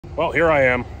Well, here I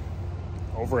am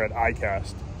over at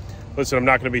iCast. Listen, I'm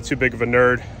not going to be too big of a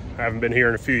nerd. I haven't been here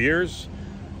in a few years.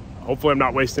 Hopefully I'm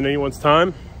not wasting anyone's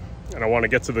time, and I want to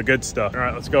get to the good stuff. All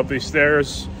right, let's go up these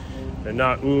stairs and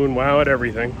not ooh and wow at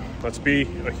everything. Let's be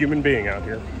a human being out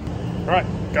here. All right,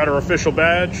 got our official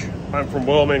badge. I'm from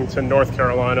Wilmington, North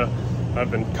Carolina.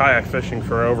 I've been kayak fishing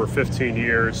for over 15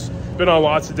 years. Been on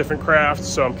lots of different crafts,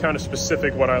 so I'm kind of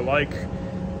specific what I like.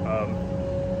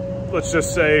 Let's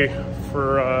just say,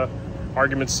 for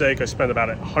argument's sake, I spend about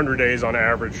 100 days on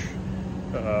average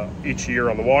each year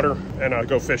on the water, and I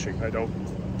go fishing. I don't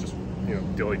just,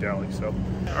 dilly-dally. So,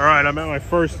 all right, I'm at my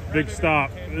first big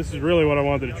stop. This is really what I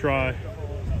wanted to try.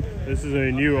 This is a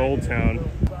new Old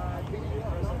Town.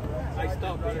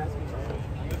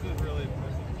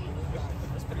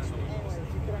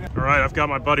 All right, I've got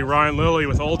my buddy Ryan Lilly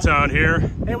with Old Town here.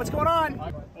 Hey, what's going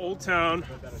on? Old Town,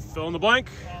 fill in the blank.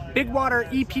 Big water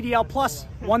ePDL plus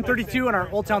 132 in our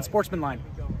Old Town Sportsman line.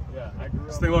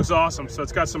 This thing looks awesome. So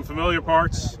it's got some familiar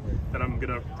parts that I'm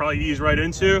gonna probably ease right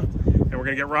into, and we're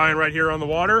gonna get Ryan right here on the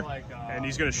water, and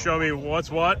he's gonna show me what's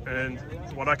what and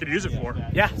what I could use it for.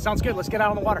 Yeah, sounds good. Let's get out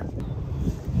on the water.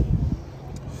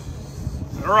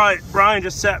 All right, Ryan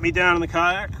just sat me down in the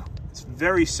kayak. It's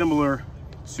very similar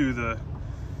to the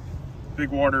Big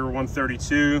Water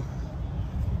 132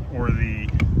 or the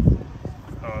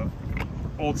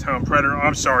Old Town Predator.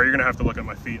 I'm sorry, you're gonna have to look at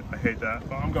my feet. I hate that,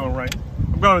 but I'm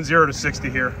going 0 to 60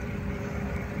 here.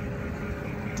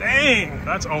 Dang,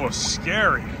 that's almost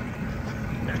scary.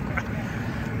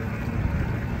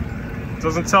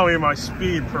 Doesn't tell me my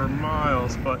speed per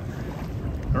miles, but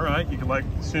all right, you can, like,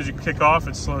 as soon as you kick off,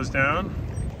 it slows down.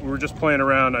 We were just playing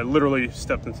around. I literally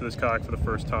stepped into this kayak for the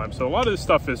first time. So a lot of this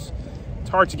stuff it's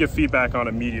hard to give feedback on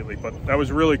immediately, but that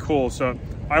was really cool. So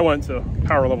I went to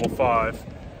power level 5.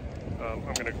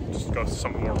 I'm gonna just go to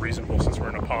something more reasonable since we're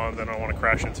in a pond and I don't want to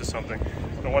crash into something.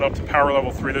 I went up to power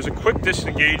level 3. There's a quick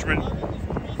disengagement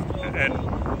and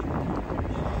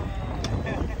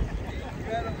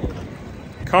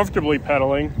comfortably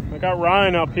pedaling. I got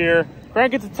Ryan up here.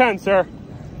 Crank it to 10, sir.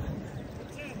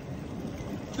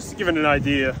 Just to give it an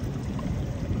idea.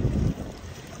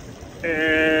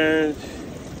 And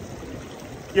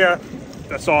yeah,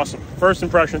 that's awesome. First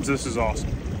impressions, this is awesome.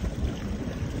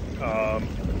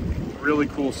 Really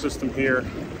cool system here.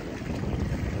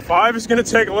 5 is gonna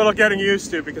take a little getting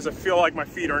used to because I feel like my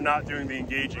feet are not doing the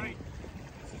engaging.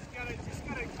 Just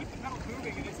gotta keep the pedal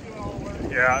moving and it's doing all the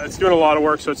work. Yeah, it's doing a lot of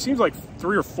work. So it seems like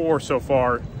 3 or 4 so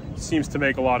far. It seems to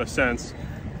make a lot of sense.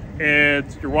 And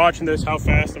you're watching this, how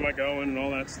fast am I going and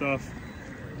all that stuff.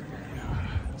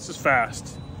 This is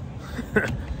fast.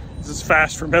 This is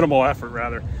fast for minimal effort,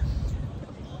 rather.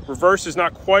 Reverse is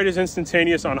not quite as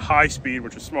instantaneous on high speed,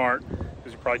 which is smart,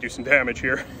 because you probably do some damage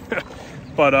here.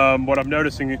 But what I'm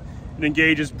noticing, it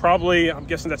engages probably, I'm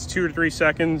guessing that's 2 to 3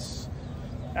 seconds.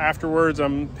 Afterwards,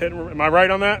 I'm hitting, am I right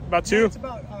on that? About 2? Yeah, it's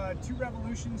about 2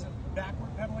 revolutions of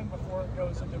backward pedaling before it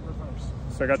goes into reverse.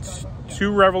 So I got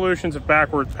 2 revolutions of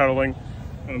backward pedaling,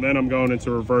 and then I'm going into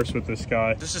reverse with this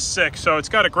guy. This is sick. So it's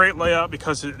got a great layout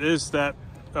because it is that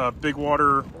Big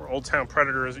Water or Old Town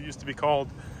Predator, as it used to be called.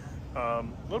 A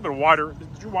little bit wider.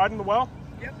 Did you widen the well?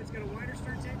 Yep, it's got a wider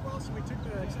stern tank well, so we took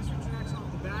the accessory tracks off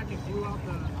the back and blew out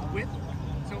the width,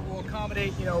 so it will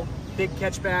accommodate, big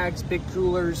catch bags, big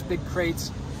coolers, big crates.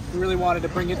 We really wanted to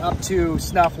bring it up to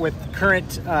snuff with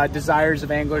current desires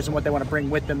of anglers and what they want to bring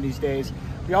with them these days.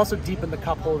 We also deepened the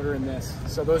cup holder in this.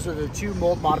 So those are the 2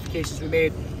 mold modifications we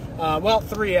made. Well,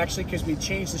 3 actually, because we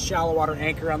changed the shallow water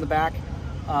anchor on the back.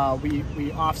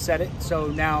 We offset it, so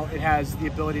now it has the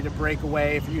ability to break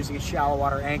away if you're using a shallow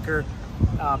water anchor.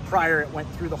 Prior, it went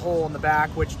through the hole in the back,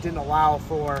 which didn't allow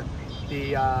for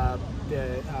the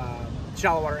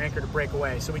shallow water anchor to break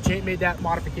away. So we made that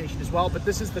modification as well, but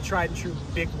this is the tried and true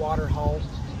big water hull.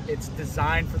 It's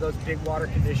designed for those big water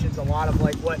conditions, a lot of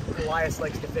like what Elias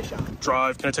likes to fish on.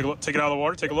 Drive, can I take a look, take it out of the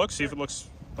water, take a look, see if it looks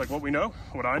like what we know,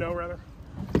 what I know rather.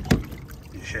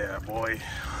 Yeah, boy.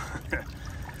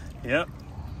 Yep.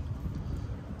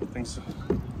 Things.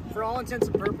 For all intents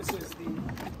and purposes,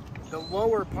 the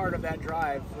lower part of that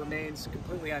drive remains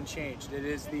completely unchanged. It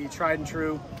is the tried and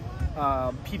true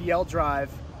PDL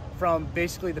drive from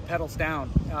basically the pedals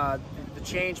down. The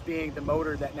change being the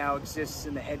motor that now exists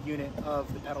in the head unit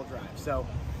of the pedal drive. So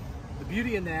the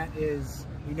beauty in that is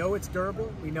we know it's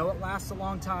durable, we know it lasts a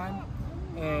long time,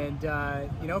 and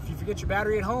if you forget your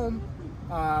battery at home,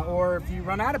 or if you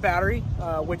run out of battery,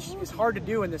 which is hard to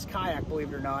do in this kayak,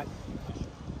 believe it or not,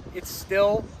 it's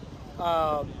still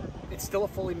a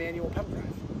fully manual pedal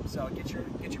drive. So get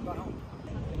your butt home.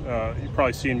 You've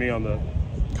probably seen me on the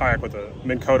kayak with a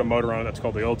Minn Kota motor on it. That's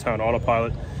called the Old Town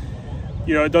Autopilot.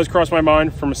 you know, it does cross my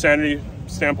mind from a sanity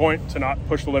standpoint to not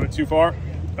push the limit too far,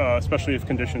 especially if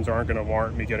conditions aren't going to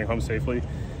warrant me getting home safely.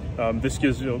 This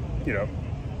gives you, you know,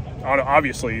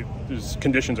 obviously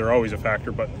conditions are always a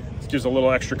factor, but it gives a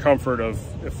little extra comfort of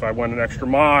if I went an extra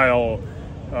mile,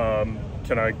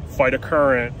 can I fight a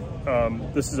current?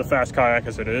 This is a fast kayak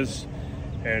as it is,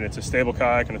 and it's a stable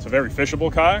kayak, and it's a very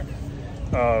fishable kayak.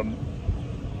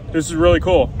 This is really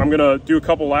cool. I'm gonna do a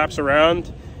couple laps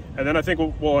around, and then I think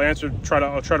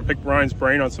I'll try to pick Ryan's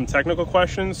brain on some technical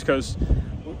questions, because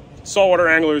saltwater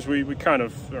anglers, we kind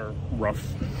of are rough.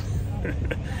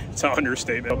 It's an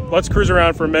understatement. Let's cruise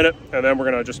around for a minute, and then we're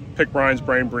gonna just pick Brian's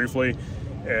brain briefly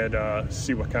and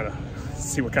see what kind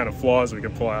of flaws we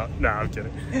can pull out. Nah, I'm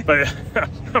kidding. But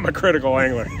I'm a critical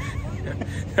angler.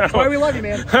 That's why we love you,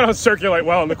 man. I don't circulate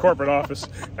well in the corporate office.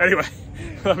 Anyway,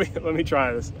 let me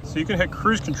try this. So you can hit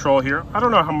cruise control here. I don't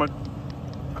know how much.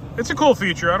 It's a cool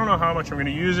feature. I don't know how much I'm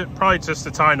gonna use it. Probably just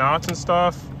to tie knots and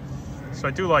stuff. So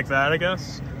I do like that, I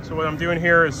guess. So what I'm doing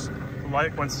here is the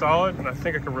light went solid, and I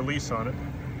think I can release on it.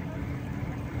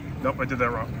 Nope, I did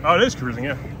that wrong. Oh, it is cruising,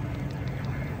 yeah.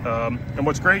 And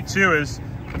what's great too is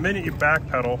the minute you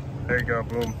backpedal, there you go,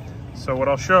 boom. So what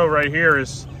I'll show right here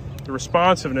is the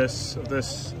responsiveness of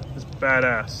this is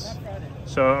badass.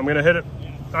 So I'm gonna hit it.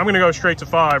 I'm gonna go straight to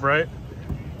 5, right?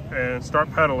 And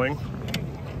start pedaling,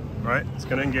 right? It's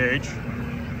gonna engage,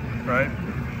 right?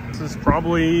 This is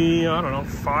probably, I don't know,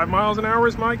 5 miles an hour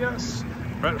is my guess.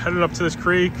 Right, headed up to this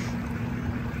creek.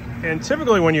 And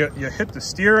typically when you hit the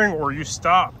steering or you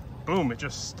stop, boom, it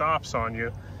just stops on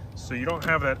you. So you don't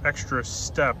have that extra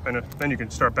step, and then you can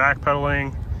start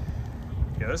backpedaling.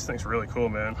 Yeah, this thing's really cool,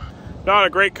 man. Not a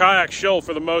great kayak shill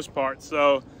for the most part,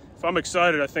 so if I'm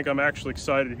excited, I think I'm actually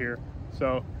excited here.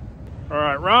 So, all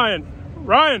right, Ryan.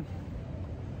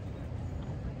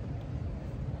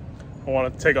 I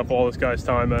want to take up all this guy's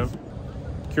time, man.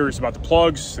 Curious about the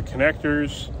plugs, the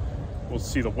connectors. We'll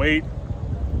see the weight.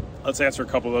 Let's answer a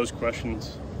couple of those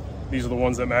questions. These are the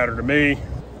ones that matter to me.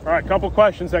 All right, couple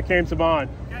questions that came to mind.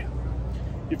 Okay.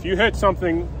 If you hit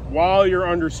something while you're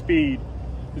under speed,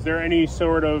 is there any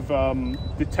sort of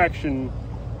detection?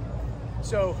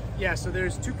 So yeah, so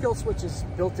there's 2 kill switches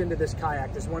built into this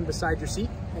kayak. There's one beside your seat,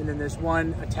 and then there's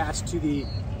one attached to the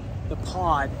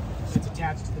pod that's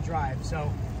attached to the drive.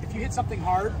 So if you hit something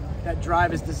hard, that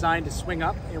drive is designed to swing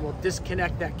up and will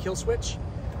disconnect that kill switch.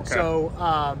 Okay.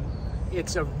 So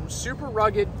it's a super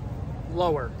rugged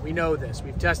lower. We know this.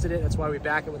 We've tested it. That's why we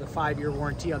back it with a 5-year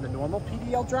warranty on the normal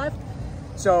PDL drive.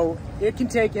 So it can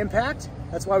take impact.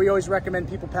 That's why we always recommend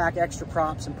people pack extra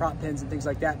props and prop pins and things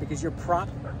like that, because your prop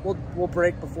will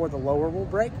break before the lower will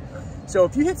break. So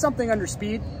if you hit something under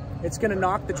speed, it's going to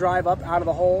knock the drive up out of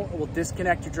the hole. It will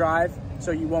disconnect your drive,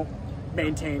 so you won't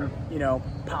maintain, you know,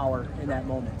 power in that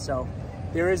moment. So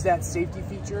there is that safety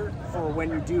feature for when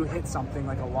you do hit something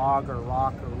like a log or a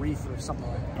rock or a reef or something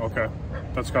like that. Okay,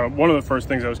 that's kind of one of the first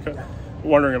things I was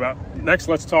wondering about. Next,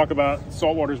 let's talk about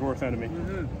saltwater's worst enemy,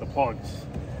 the plugs.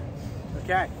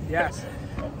 Okay, yes.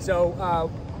 So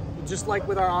just like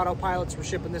with our autopilots, we're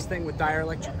shipping this thing with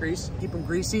Dielectric grease. Keep them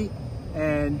greasy,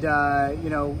 and you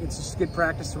know, it's just good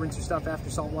practice to rinse your stuff after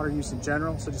saltwater use in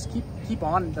general. So just keep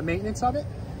on the maintenance of it.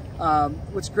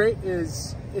 What's great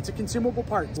is it's a consumable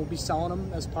part. We'll be selling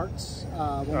them as parts.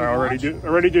 I already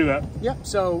do that. Yep.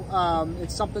 So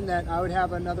it's something that I would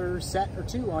have another set or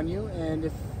 2 on you, and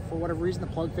if for whatever reason the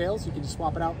plug fails, you can just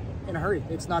swap it out in a hurry.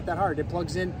 It's not that hard. It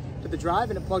plugs in to the drive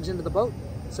and it plugs into the boat.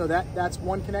 So that's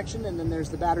one connection, and then there's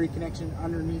the battery connection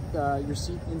underneath your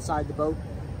seat inside the boat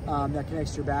that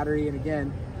connects to your battery. And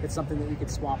again, it's something that you could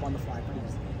swap on the fly pretty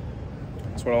easily.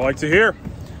 That's what I like to hear.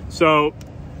 So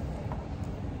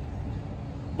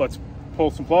let's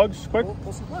pull some plugs quick.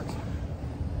 Pull some plugs.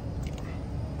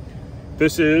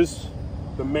 This is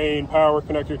the main power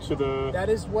connector to the... That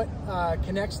is what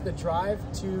connects the drive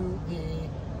to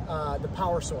the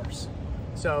power source.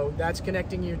 So that's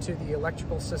connecting you to the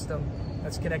electrical system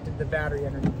that's connected to the battery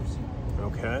underneath your seat.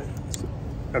 Okay.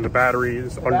 And the battery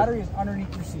is battery is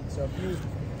underneath your seat. So if you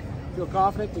feel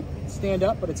confident to stand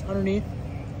up, but it's underneath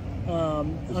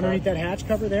that hatch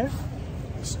cover there.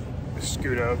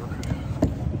 Scoot over.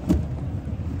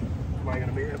 Am I going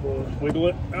to be able to wiggle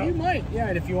it out? You might, yeah.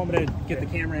 And if you want me to get the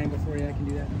camera angle for you, I can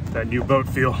do that. That new boat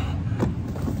feel.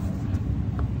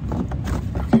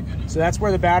 So that's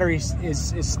where the battery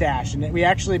is stashed, and we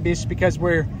actually, just because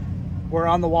we're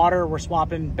on the water, we're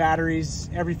swapping batteries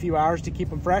every few hours to keep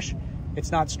them fresh.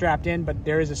 It's not strapped in, but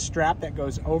there is a strap that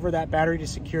goes over that battery to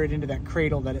secure it into that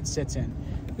cradle that it sits in.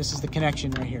 This is the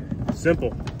connection right here.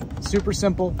 Simple. Super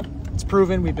simple. It's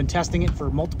proven. We've been testing it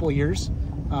for multiple years.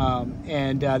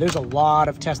 There's a lot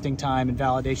of testing time and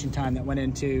validation time that went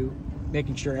into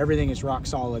making sure everything is rock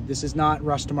solid. This is not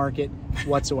rush to market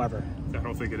whatsoever. I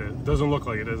don't think it is. It doesn't look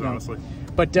like it is, no. Honestly.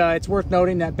 But it's worth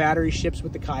noting that battery ships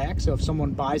with the kayak. So if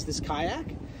someone buys this kayak,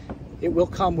 it will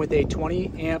come with a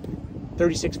 20 amp,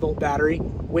 36 volt battery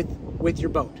with your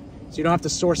boat. So you don't have to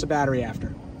source a battery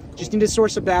after. Just need to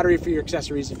source a battery for your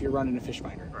accessories if you're running a fish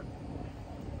finder. Right.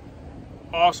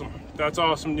 Awesome. That's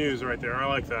awesome news right there. I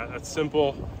like that. That's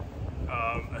simple.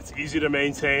 That's easy to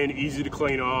maintain, easy to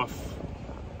clean off.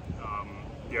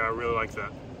 Yeah, I really like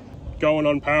that. Going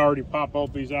unpowered, you pop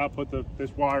both these out, put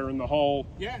this wire in the hole.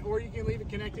 Yeah, or you can leave it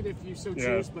connected if you so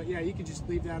choose. But yeah, you can just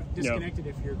leave that disconnected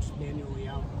if you're just manually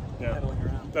out pedaling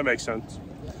around. That makes sense.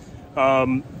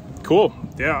 Cool.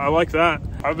 Yeah, I like that.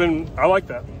 I like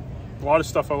that. A lot of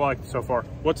stuff I like so far.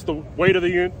 What's the weight of the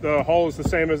unit? The hull is the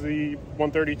same as the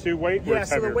 132 weight? Yeah,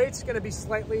 so the weight's going to be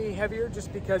slightly heavier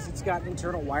just because it's got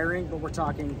internal wiring, but we're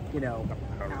talking,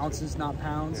 ounces, not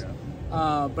pounds.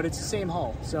 Yeah. But it's the same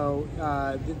hull. So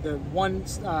the one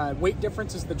weight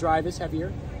difference is the drive is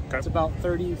heavier. Okay. It's about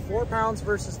 34 pounds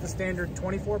versus the standard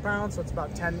 24 pounds. So it's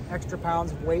about 10 extra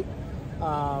pounds of weight.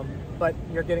 But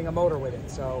you're getting a motor with it.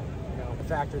 So, a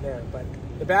factor there. But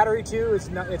the battery too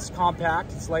it's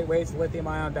compact, it's lightweight, it's a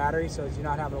lithium-ion battery, so you're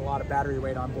not having a lot of battery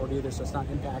weight on board either, so it's not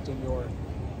impacting your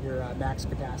max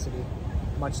capacity,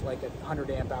 much like a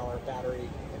 100 amp hour battery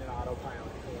in an autopilot.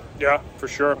 Yeah, for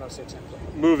sure. 106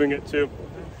 amp. Moving it too.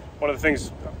 One of the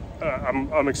things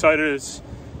I'm excited is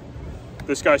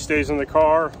this guy stays in the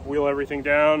car, wheel everything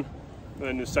down, and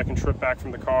then the second trip back from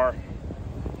the car,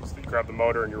 you grab the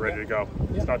motor and you're ready to go.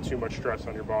 It's not too much stress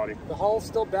on your body. The hull's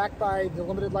still backed by the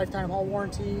limited lifetime hull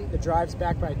warranty. The drive's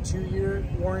backed by a 2-year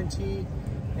warranty.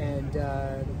 And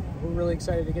we're really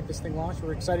excited to get this thing launched.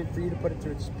 We're excited for you to put it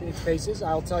through its paces.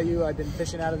 I'll tell you, I've been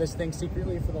fishing out of this thing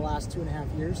secretly for the last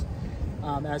 2.5 years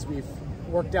as we've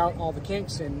worked out all the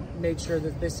kinks and made sure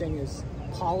that this thing is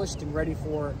polished and ready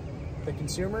for the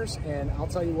consumers. And I'll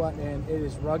tell you what, man, it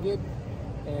is rugged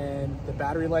and the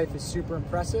battery life is super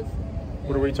impressive.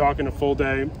 What are we talking, a full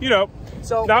day?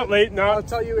 So not late, not. I'll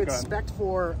tell you, it's spec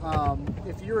for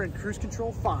if you're in cruise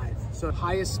control 5, so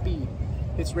highest speed,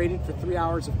 it's rated for 3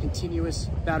 hours of continuous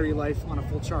battery life on a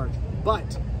full charge.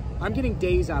 But I'm getting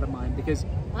days out of mine because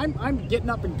I'm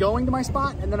getting up and going to my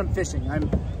spot, and then I'm fishing. I'm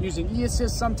using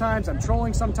e-assist sometimes, I'm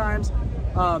trolling sometimes,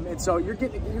 and so you're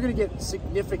gonna get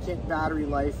significant battery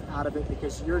life out of it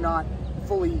because you're not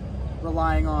fully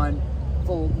relying on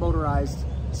full motorized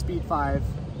speed 5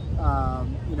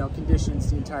 conditions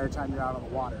the entire time you're out on the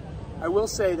water. I will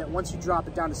say that once you drop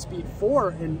it down to speed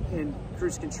 4 in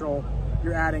cruise control,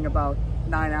 you're adding about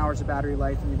 9 hours of battery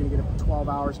life, and you're going to get up to 12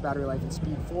 hours battery life in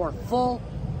speed 4, full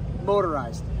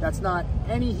motorized. That's not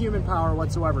any human power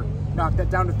whatsoever. Knock that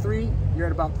down to 3, you're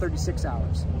at about 36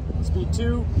 hours. Speed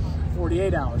 2,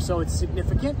 48 hours. So it's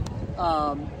significant,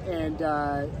 and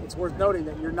it's worth noting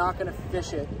that you're not going to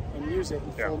fish it and use it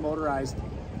in full motorized.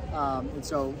 And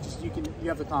so you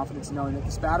have the confidence in knowing that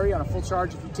this battery on a full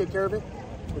charge, if you take care of it,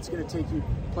 it's going to take you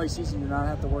places and you're not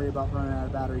have to worry about running out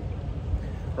of battery.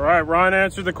 All right, Ryan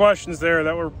answered the questions there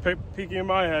that were peeking in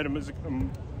my head.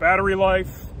 Battery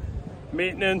life,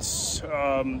 maintenance,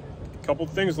 a couple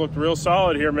of things looked real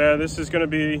solid here, man. This is going to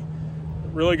be a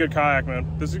really good kayak,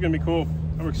 man. This is going to be cool.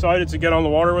 I'm excited to get on the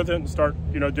water with it and start,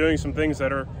 doing some things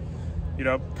that are,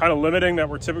 kind of limiting that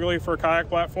were typically for a kayak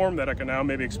platform that I can now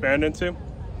maybe expand into.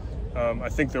 I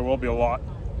think there will be a lot,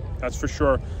 that's for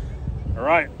sure. All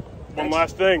right, one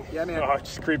last thing. Yeah, man. Oh, it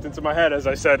just creeped into my head as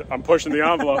I said, I'm pushing the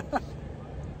envelope.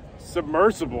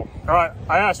 Submersible. All right,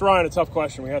 I asked Ryan a tough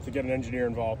question. We have to get an engineer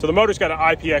involved. So the motor's got an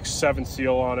IPX7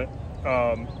 seal on it.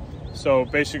 So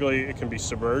basically it can be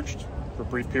submerged for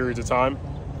brief periods of time.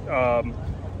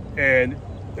 And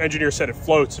the engineer said it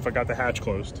floats if I got the hatch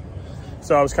closed.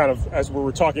 So I was kind of, as we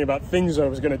were talking about things I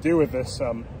was gonna do with this,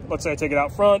 let's say I take it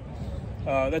out front,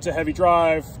 that's a heavy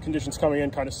drive, conditions coming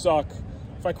in kind of suck.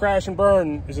 If I crash and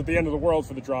burn, is it the end of the world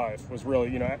for the drive? Was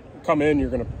really, come in, you're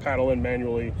gonna paddle in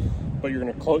manually, but you're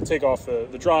gonna take off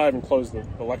the drive and close the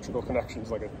electrical connections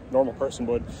like a normal person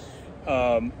would.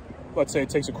 Let's say it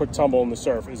takes a quick tumble in the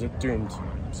surf, is it doomed?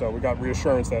 So we got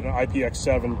reassurance that an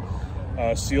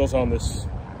IPX7 seals on this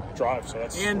drive, so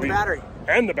that's And sweet. the battery.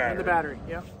 And the battery. And the battery,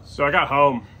 yeah. So I got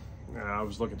home, and I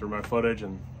was looking through my footage,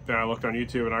 and then I looked on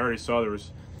YouTube, and I already saw there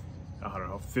was,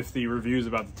 50 reviews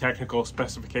about the technical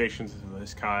specifications of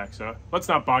this kayak. So let's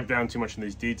not bog down too much in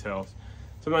these details.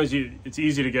 Sometimes it's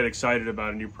easy to get excited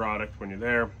about a new product when you're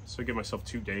there. So I give myself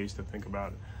 2 days to think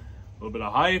about it. A little bit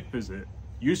of hype, is it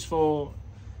useful?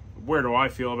 Where do I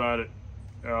feel about it?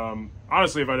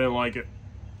 Honestly, if I didn't like it,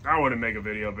 I wouldn't make a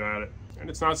video about it. And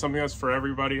it's not something that's for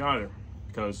everybody either,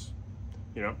 because,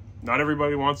 you know, not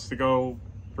everybody wants to go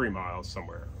 3 miles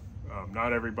somewhere.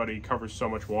 Not everybody covers so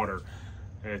much water.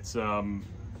 It's, I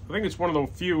think it's one of the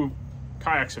few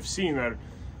kayaks I've seen that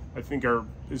I think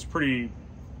is pretty,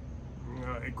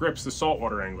 it grips the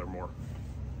saltwater angler more.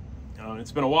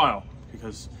 It's been a while,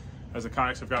 because as the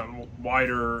kayaks have gotten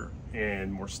wider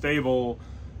and more stable,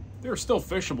 they're still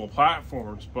fishable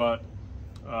platforms, but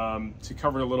to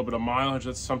cover a little bit of mileage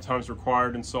that's sometimes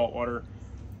required in saltwater,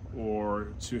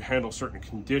 or to handle certain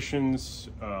conditions,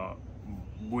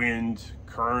 wind,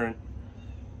 current,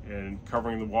 and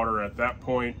covering the water at that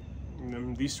point,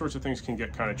 these sorts of things can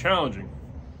get kind of challenging.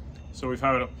 So we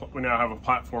now have a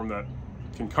platform that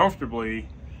can comfortably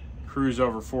cruise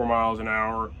over 4 miles an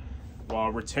hour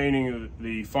while retaining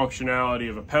the functionality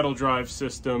of a pedal drive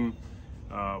system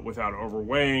without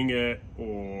overweighing it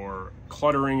or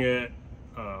cluttering it,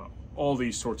 all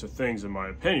these sorts of things in my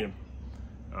opinion.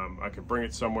 I could bring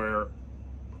it somewhere,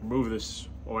 remove this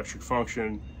electric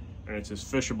function, and it's as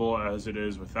fishable as it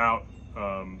is without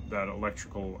that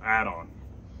electrical add-on,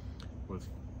 with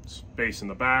space in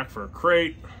the back for a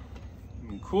crate,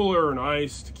 and cooler and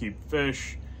ice to keep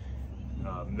fish.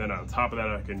 Then on top of that,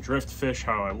 I can drift fish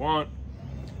how I want,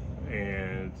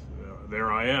 and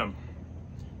there I am.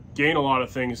 Gain a lot of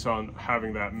things on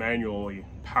having that manually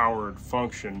powered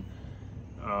function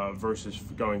versus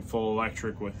going full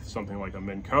electric with something like a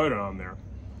Minn Kota on there.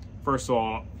 First of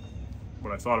all,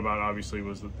 what I thought about obviously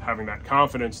was having that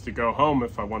confidence to go home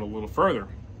if I went a little further.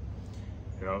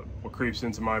 You know, what creeps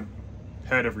into my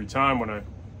head every time when I'm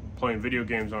playing video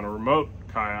games on a remote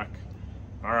kayak,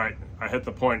 all right, I hit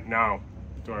the point now,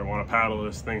 do I want to paddle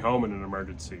this thing home in an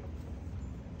emergency?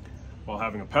 While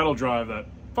having a pedal drive that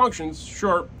functions,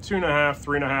 sure, 2.5,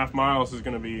 3.5 miles is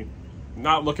going to be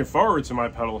not looking forward to my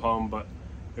pedal home, but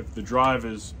if the drive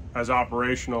is as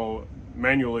operational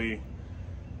manually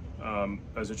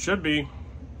as it should be,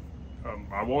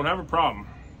 I won't have a problem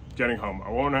getting home. I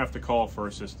won't have to call for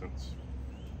assistance.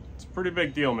 It's a pretty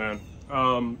big deal, man.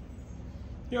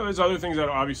 You know, there's other things that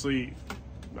obviously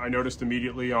I noticed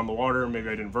immediately on the water. Maybe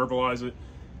I didn't verbalize it.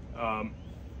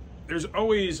 There's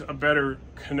always a better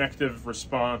connective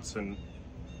response and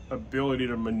ability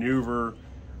to maneuver,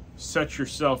 set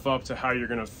yourself up to how you're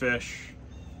going to fish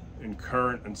in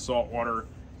current and saltwater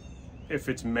if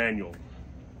it's manual.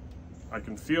 I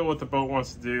can feel what the boat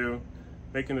wants to do,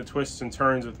 making the twists and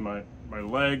turns with my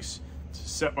legs to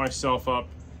set myself up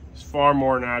is far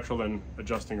more natural than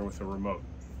adjusting it with a remote.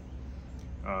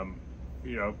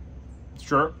 You know,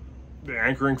 sure, the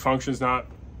anchoring function is not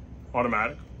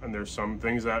automatic, and there's some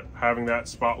things that having that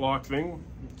spot lock thing,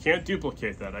 can't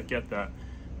duplicate that, I get that.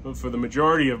 But for the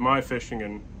majority of my fishing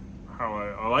and how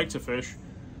I like to fish,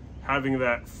 having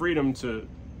that freedom to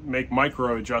make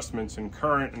micro adjustments in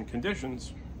current and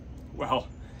conditions, well,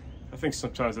 I think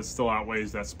sometimes it still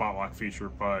outweighs that spot lock feature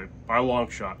by a long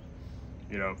shot.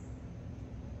 You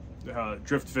know,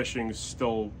 drift fishing is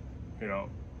still, you know,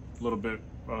 a little bit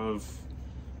of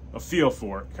a feel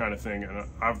for it kind of thing, and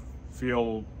I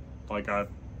feel like I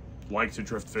like to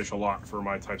drift fish a lot for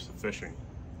my types of fishing,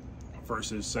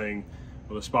 versus saying,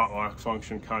 well, the spot lock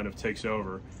function kind of takes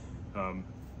over.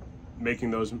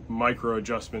 Making those micro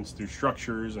adjustments through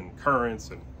structures and currents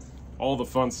and all the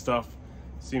fun stuff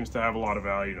seems to have a lot of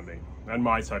value to me and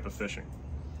my type of fishing.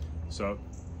 So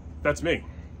that's me.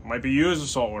 Might be you as a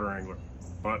saltwater angler,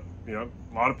 but you know,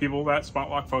 a lot of people, that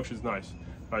spot lock function is nice.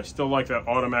 But I still like that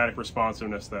automatic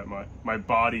responsiveness that my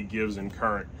body gives in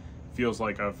current. Feels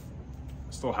like I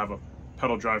still have a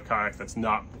pedal drive kayak that's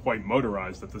not quite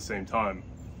motorized at the same time.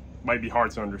 Might be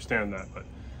hard to understand that, but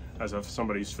as if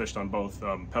somebody's fished on both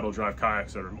pedal drive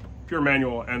kayaks that are pure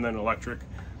manual and then electric,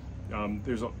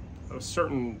 there's a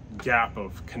certain gap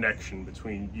of connection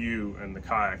between you and the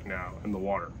kayak now and the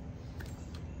water.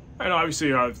 And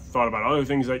obviously I've thought about other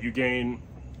things that you gain.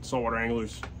 Saltwater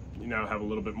anglers, you now have a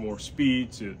little bit more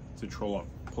speed to troll up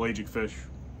pelagic fish,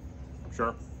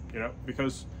 sure, you know,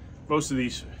 because most of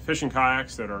these fishing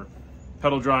kayaks that are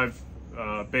pedal drive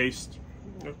based,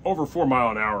 over 4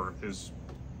 mile an hour is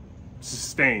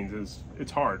sustained,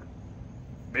 it's hard.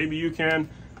 Maybe you can,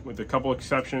 with a couple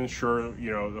exceptions, sure, you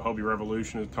know, the Hobie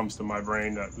Revolution comes to my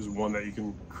brain, that is one that you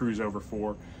can cruise over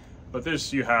for. But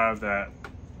this, you have that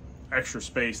extra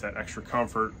space, that extra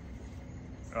comfort.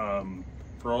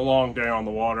 For a long day on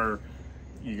the water,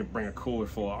 you can bring a cooler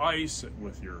full of ice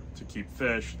with to keep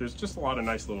fish. There's just a lot of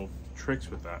nice little tricks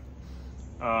with that.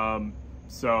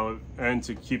 So, and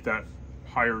to keep that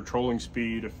higher trolling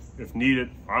speed if needed.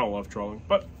 I don't love trolling,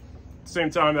 but at the same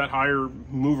time, that higher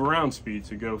move around speed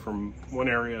to go from one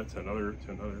area to another,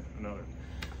 to another.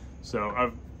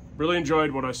 So really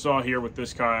enjoyed what I saw here with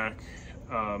this kayak.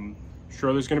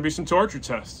 Sure, there's going to be some torture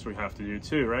tests we have to do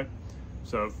too, right?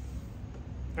 So,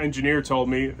 engineer told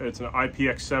me it's an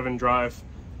IPX7 drive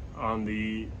on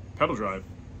the pedal drive,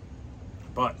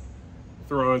 but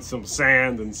throw in some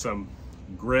sand and some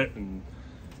grit, and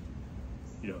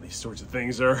you know, these sorts of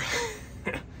things are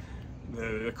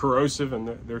they're corrosive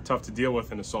and they're tough to deal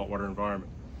with in a saltwater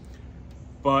environment.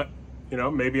 But you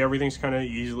know, maybe everything's kind of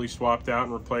easily swapped out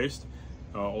and replaced.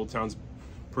 Old Town's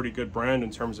a pretty good brand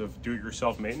in terms of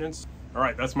do-it-yourself maintenance. All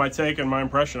right, that's my take and my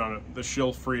impression on it, the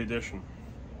shill-free edition.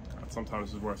 That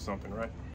sometimes is worth something, right?